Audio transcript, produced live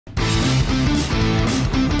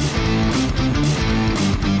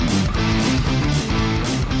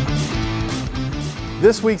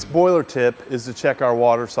This week's boiler tip is to check our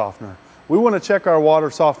water softener. We want to check our water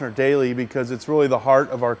softener daily because it's really the heart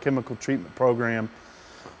of our chemical treatment program.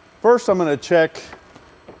 First, I'm going to check,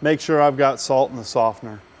 make sure I've got salt in the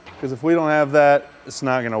softener, because if we don't have that, it's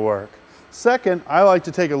not going to work. Second, I like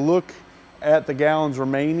to take a look at the gallons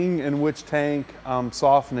remaining and which tank I'm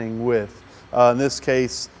softening with. In this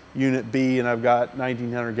case, unit B, and I've got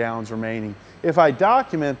 1,900 gallons remaining. If I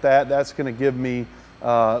document that, that's going to give me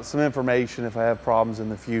some information if I have problems in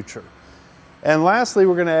the future. And lastly,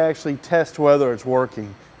 we're going to actually test whether it's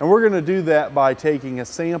working. And we're going to do that by taking a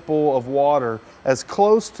sample of water as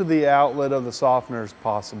close to the outlet of the softener as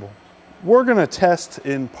possible. We're going to test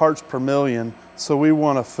in parts per million, so we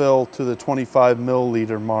want to fill to the 25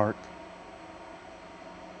 milliliter mark.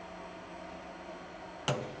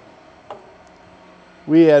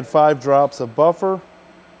 We add 5 drops of buffer.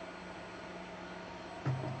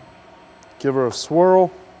 Give her a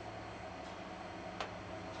swirl.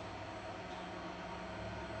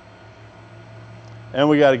 And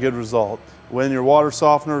we got a good result. When your water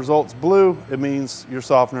softener results blue, it means your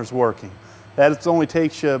softener's working. That only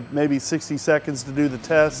takes you maybe 60 seconds to do the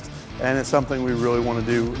test, and it's something we really want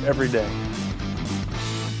to do every day.